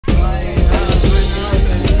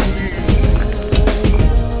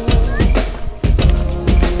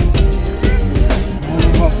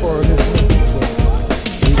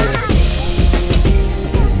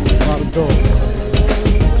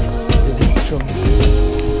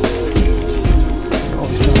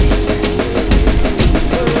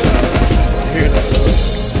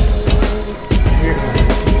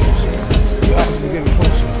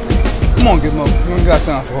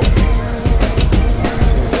time for hope.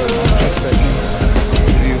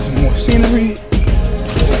 Need some more scenery.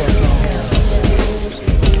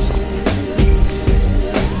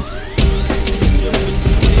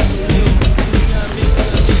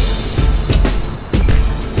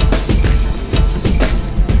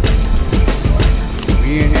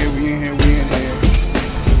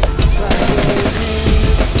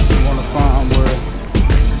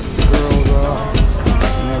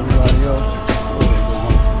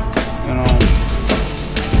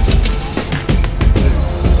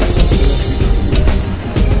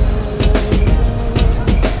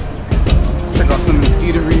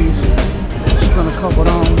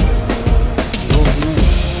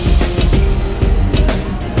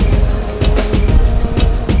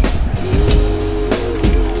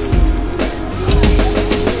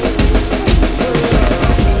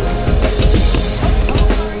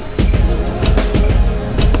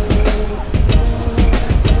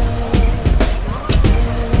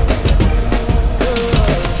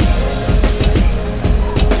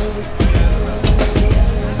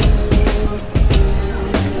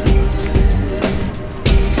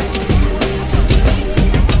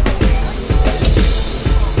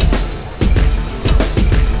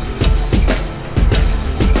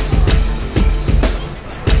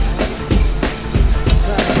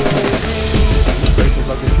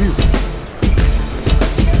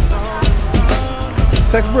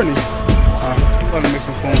 Text Brittany. Let me make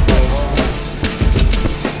some phone calls.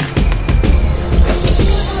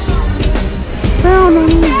 Found him.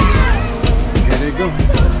 Here they go.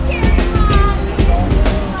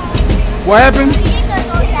 What happened?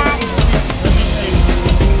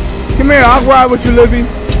 Come here, I'll ride with you, Libby.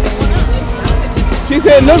 She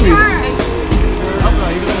said Libby.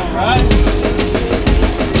 Okay, you gonna ride?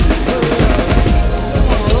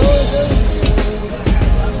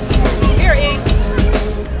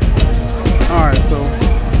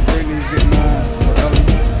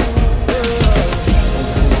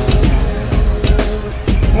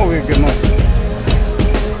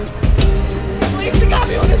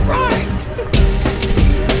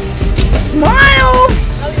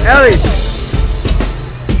 Ellie,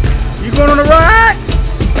 you going on a ride?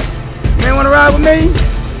 You ain't want to ride with me?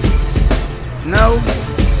 No?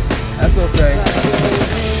 That's okay.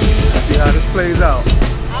 Let's see how this plays out.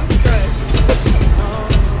 I'm stressed.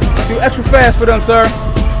 Do extra fast for them, sir.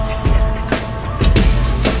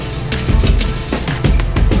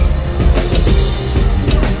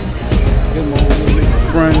 Get my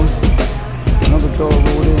friends. Another dog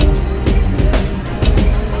over there.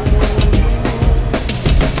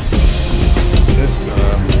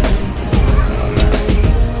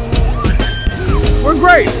 We're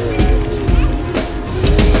great.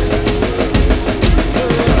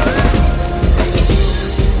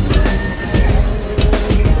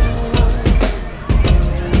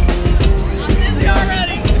 I'm dizzy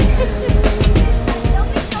already.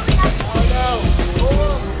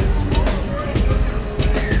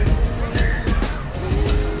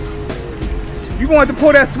 You wanted to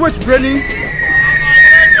pull that switch, Brittany.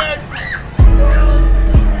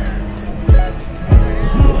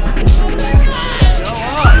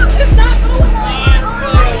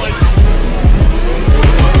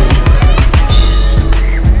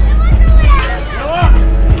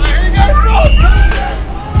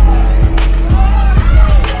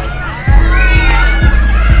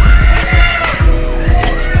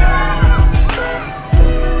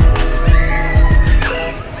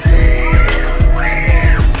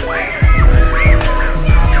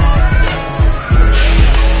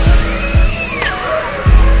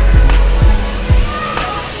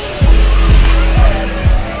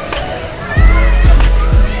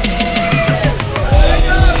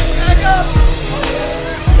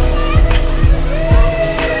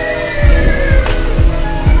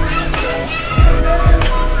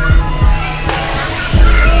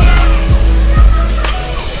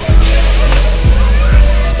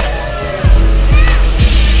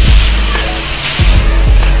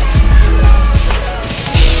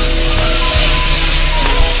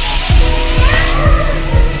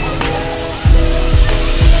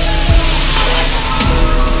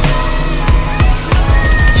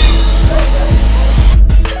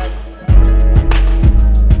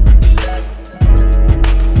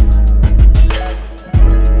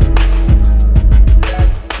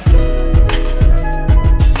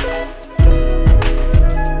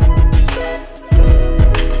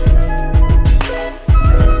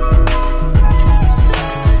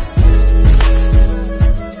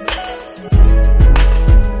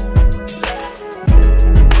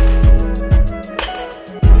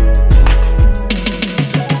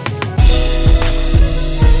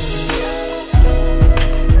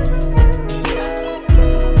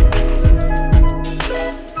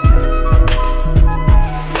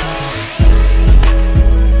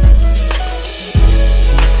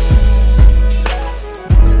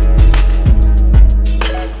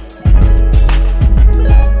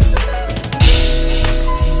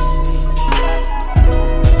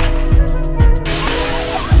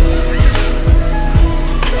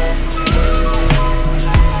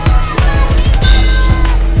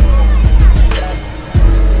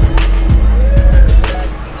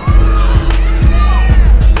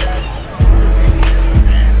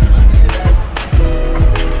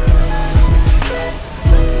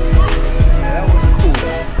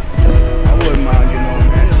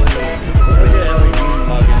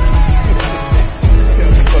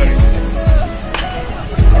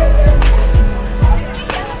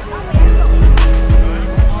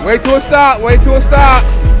 to a stop. Wait to a stop.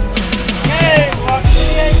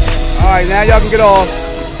 All right, now y'all can get off.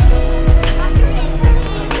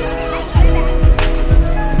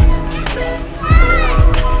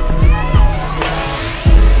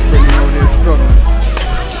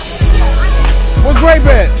 What's grape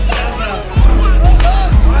at?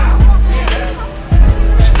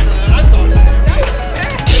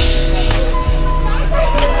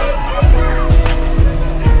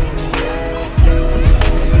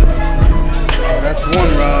 That's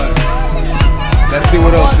one ride. Let's see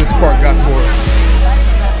what else this park got for us.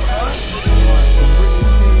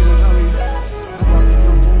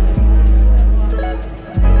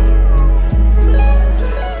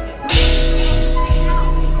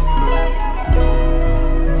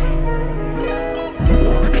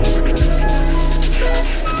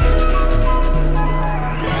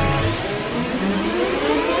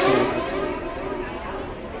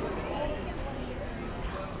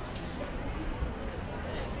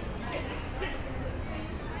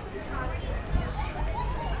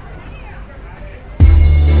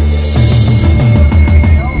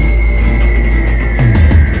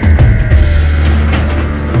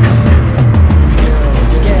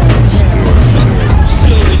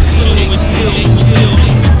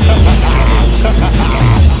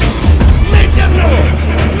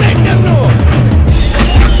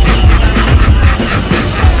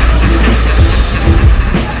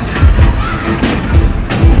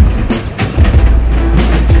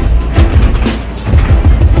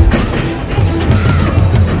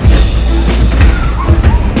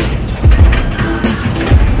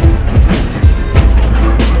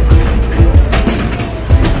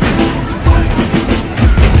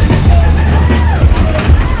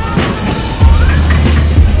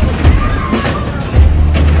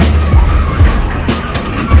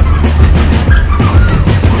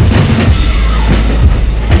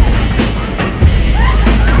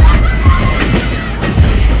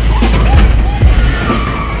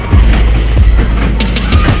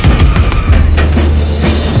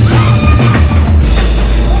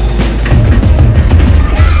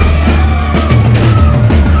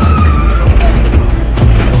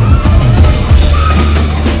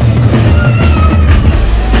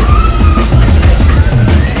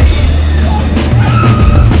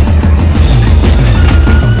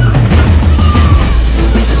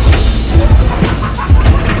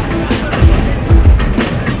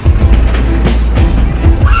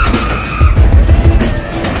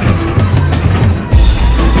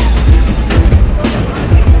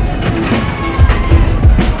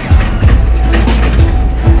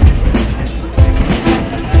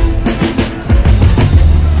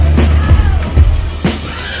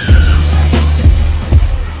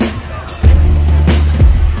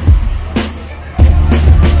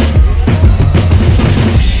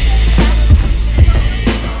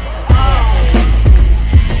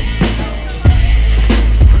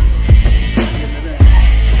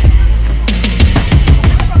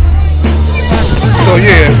 So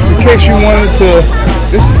yeah, in case you wanted to,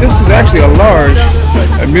 this is actually a large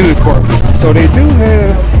amusement park. So they do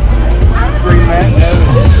have free mat, and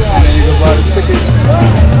then you can buy the tickets.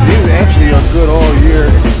 These actually are good all year,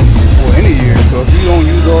 or any year. So if you don't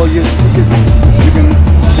use all your tickets, you can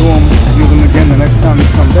use them again the next time you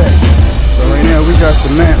come back. So right now we got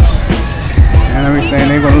the maps and everything.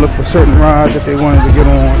 They're gonna look for certain rides that they wanted to get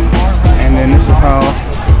on, and then this is how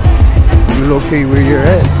you locate where you're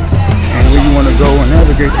at and where you want to go and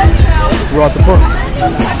navigate throughout the park.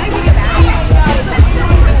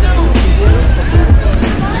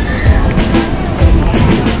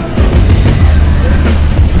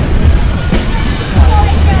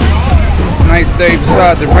 Nice day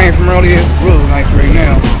besides the rain from earlier. It's really nice right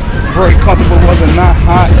now. Very comfortable weather, not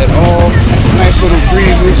hot at all. Nice little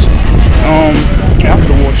breezes. I have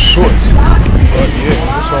to wear shorts, but yeah,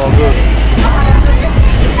 it's all good.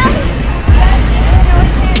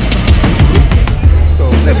 So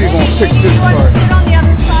maybe we're gonna pick this part. On the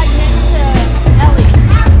other side next to Ellie.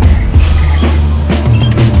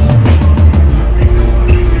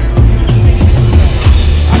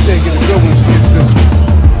 I think it's a good one. It's this one.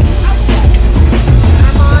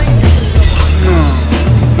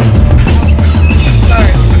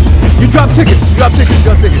 You drop tickets. You drop tickets. You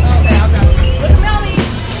drop tickets. Okay, I'll grab it. Look at Melanie.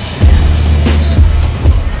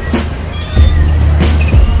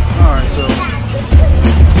 Alright, so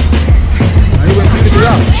now you wait to get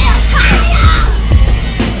out.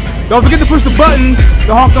 Don't forget to push the button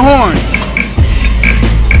to honk the horn.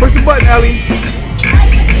 Push the button, Ellie.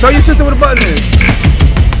 Show your sister what the button is.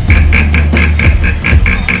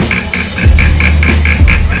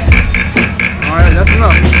 Alright, that's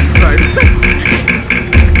enough. Right.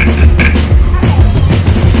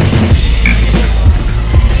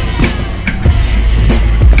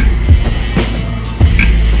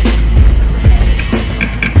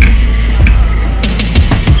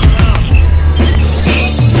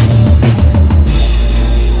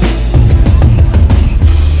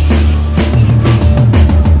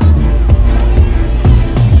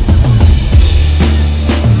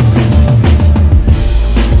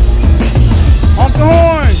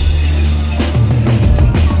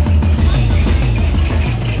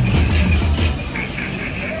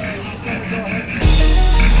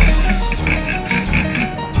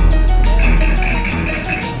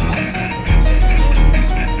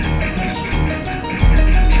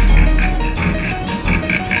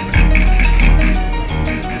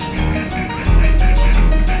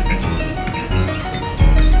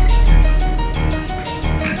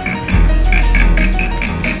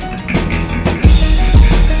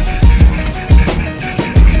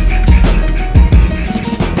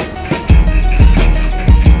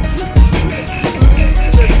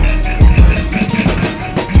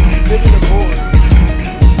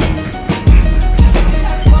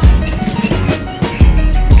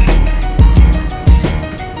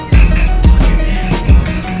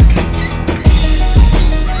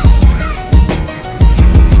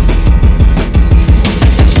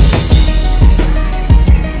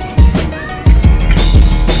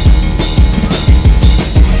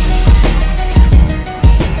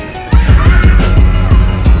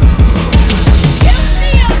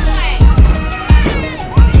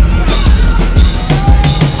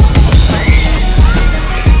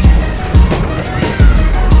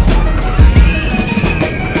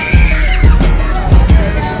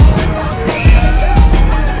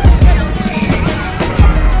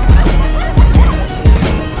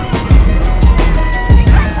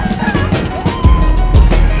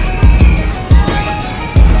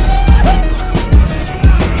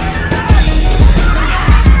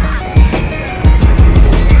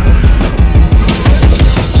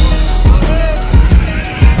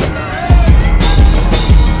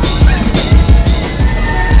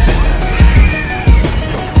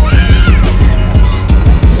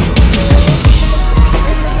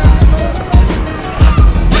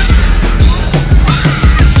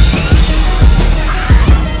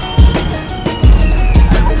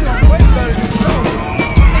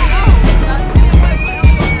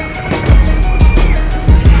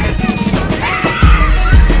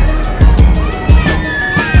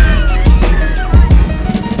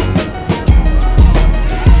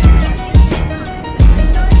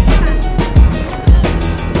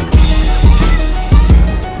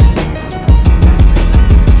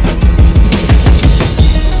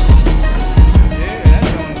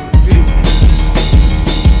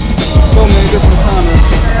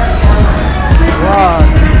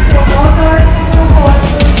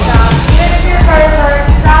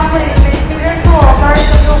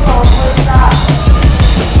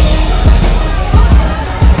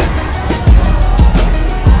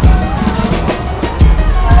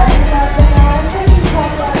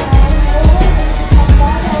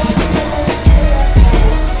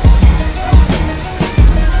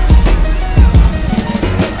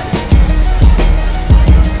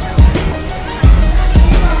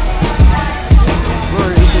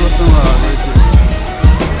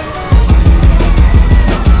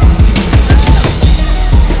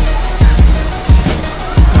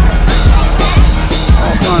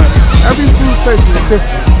 face is different.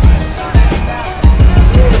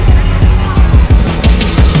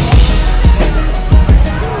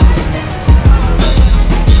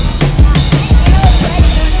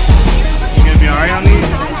 You gonna be alright on these?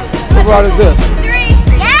 What route is this?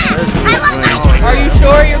 Are you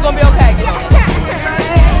sure you're gonna be okay?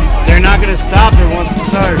 They're not gonna stop it once it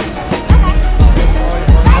starts.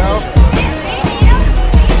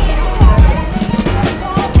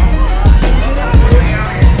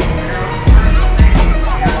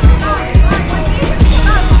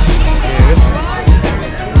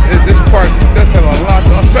 This park does have a lot,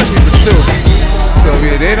 especially for children. So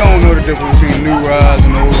yeah, they don't know the difference between new rides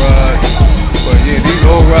and old rides. But yeah, these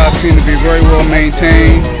old rides seem to be very well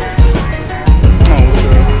maintained. Come on with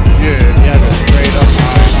the, Yeah, just straight up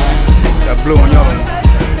line. that blue and yellow.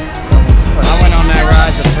 I went on that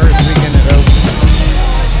ride the first weekend it opened.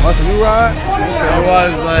 That's a new ride? It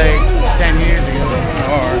was like 10 years ago.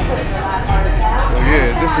 Alright. So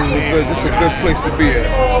yeah, this is a good place to be at.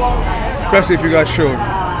 Especially if you got children.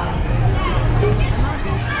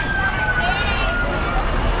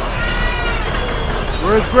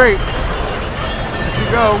 Where's great? There you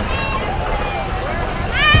go.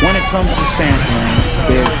 When it comes to sampling,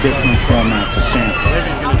 there's different formats of sampling.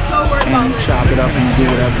 And you chop it up and you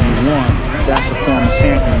do whatever you want. That's a form of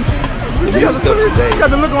sampling. You got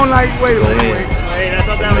the look on like, wait a minute. Wait, I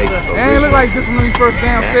thought that was It ain't look like this when we first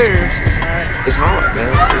downstairs. It's hard,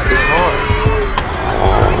 man. It's hard.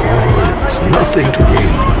 It's nothing to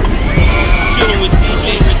read. Chilling with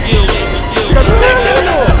DJ Skillz. You got the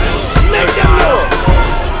Make them know.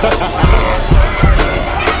 You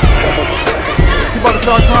about to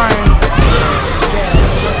start crying.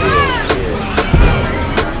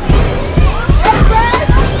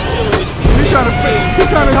 He's trying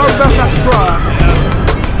to help best not to cry.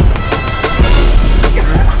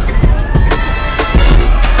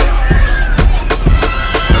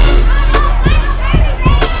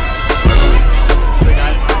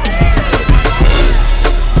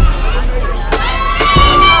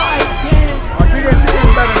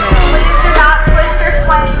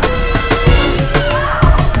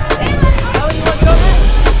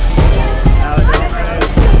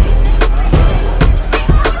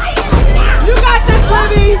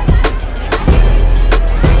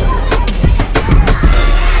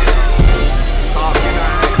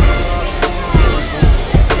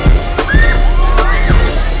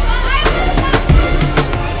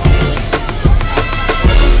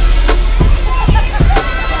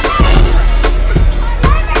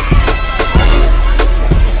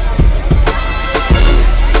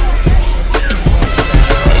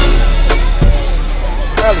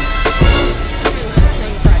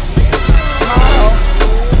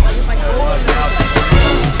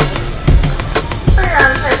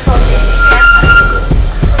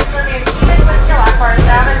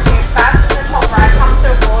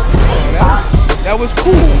 That was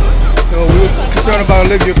cool. So we was concerned about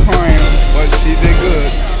Olivia crying, but she did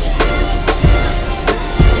good.